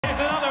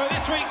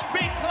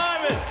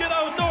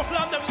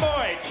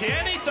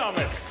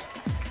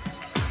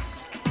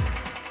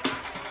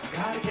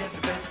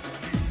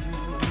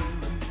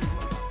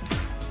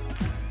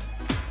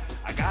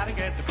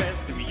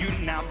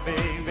now,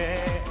 baby.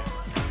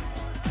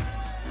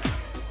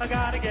 I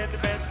gotta get the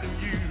best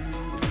of you.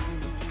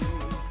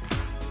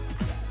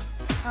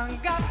 I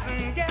got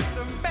to get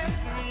the best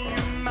of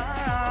you,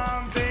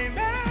 my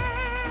baby.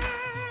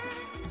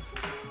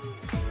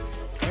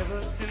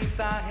 Ever since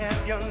I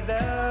had your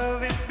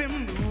love, it's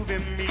been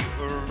moving me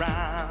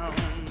around.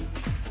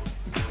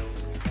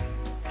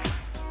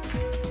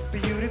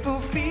 Beautiful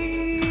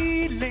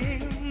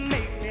feeling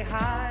makes me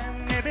high.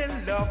 Maybe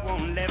love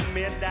won't let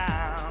me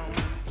down.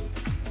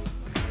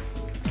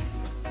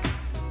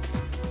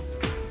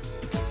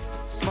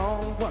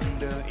 Small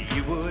wonder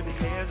you would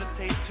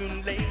hesitate to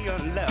lay your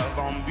love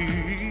on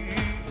me.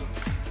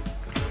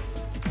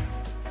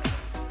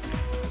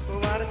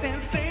 What a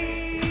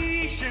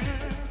sensation,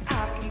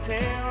 I can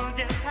tell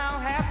just how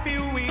happy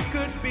we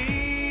could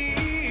be.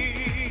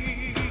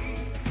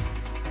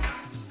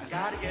 I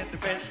gotta get the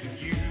best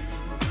of you.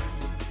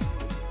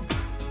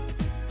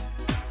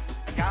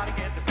 I gotta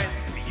get the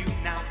best of you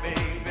now,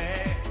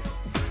 baby.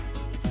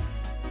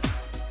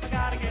 I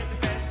gotta get the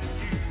best of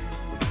you.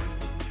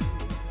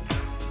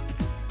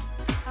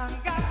 I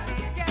got to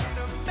get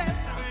the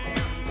best of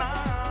you, my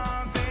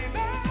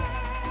baby.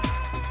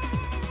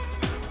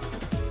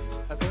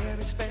 A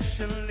very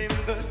special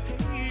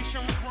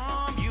invitation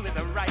from you is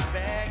right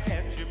back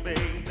at you,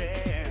 baby.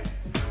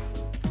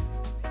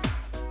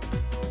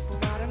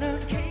 What an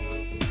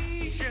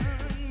occasion,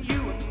 you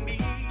and me,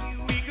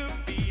 we could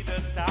be the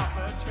top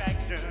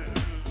attraction.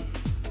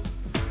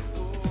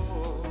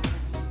 Oh.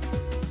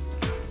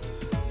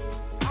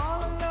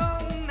 All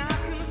alone I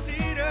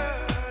consider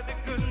the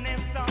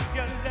goodness of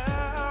your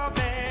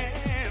loving.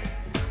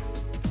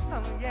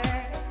 Oh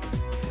yeah,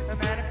 a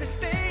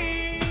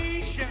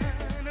manifestation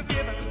of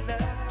giving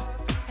love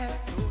has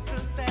total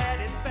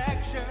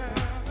satisfaction.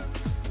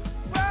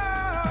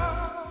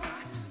 Whoa,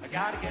 I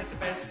gotta get the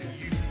best of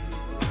you.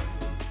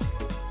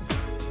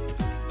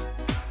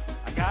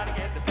 I gotta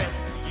get the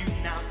best of you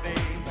now, baby.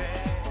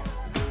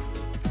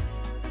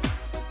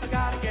 I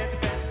gotta get the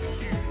best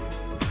of you.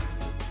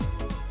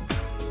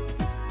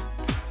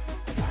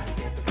 I gotta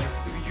get the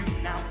best of you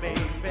now, baby.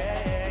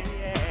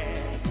 Yeah.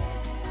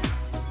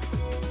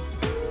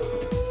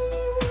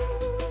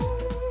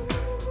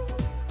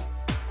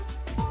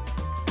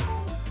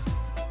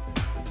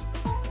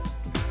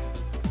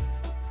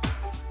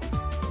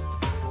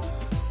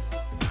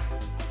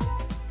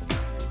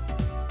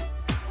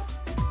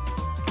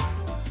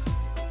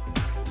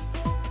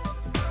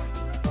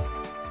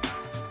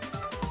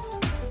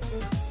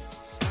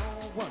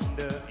 Small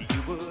wonder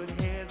you would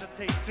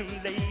hesitate to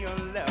lay your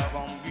love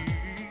on me.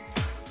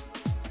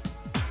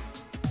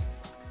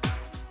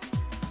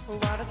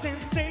 What a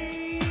sensation.